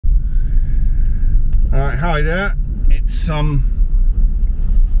Right, hi there. It's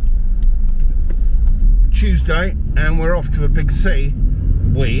Tuesday, and we're off to a big C.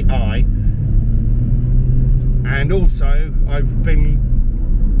 And also I've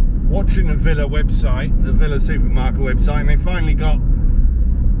been watching the Villa website, the Villa supermarket website, and they finally got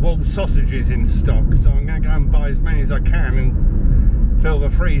wool sausages in stock. So I'm going to go and buy as many as I can and fill the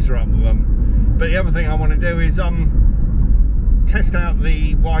freezer up with them. But the other thing I want to do is test out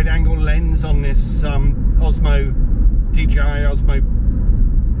the wide-angle lens on this Osmo DJI Osmo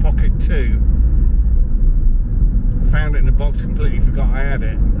Pocket 2. I found it in the box, completely forgot I had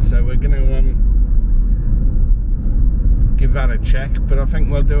it. So we're going to give that a check. But I think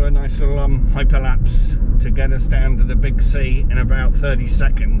we'll do a nice little hyperlapse to get us down to the big C in about 30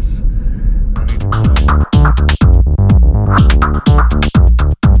 seconds.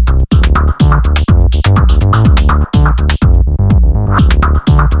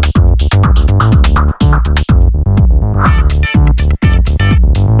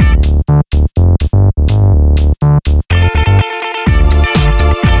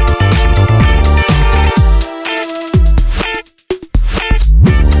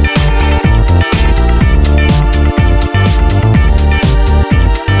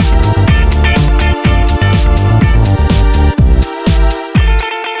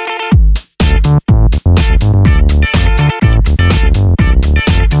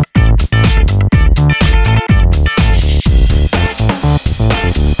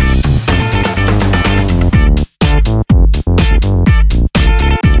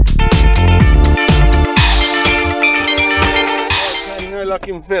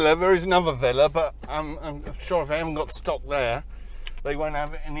 In Villa, there is another Villa, but I'm sure if I haven't got stock there, they won't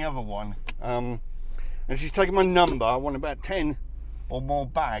have it in the other one. And she's taken my number. I want about 10 or more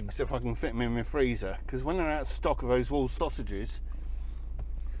bags if I can fit them in my freezer, because when they're out of stock of those wool sausages,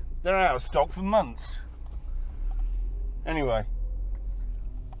 they're out of stock for months. Anyway,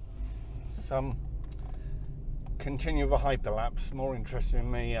 continue the hyperlapse. More interested in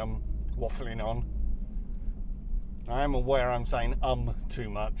me waffling on. I am aware I'm saying too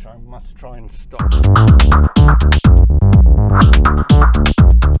much. I must try and stop.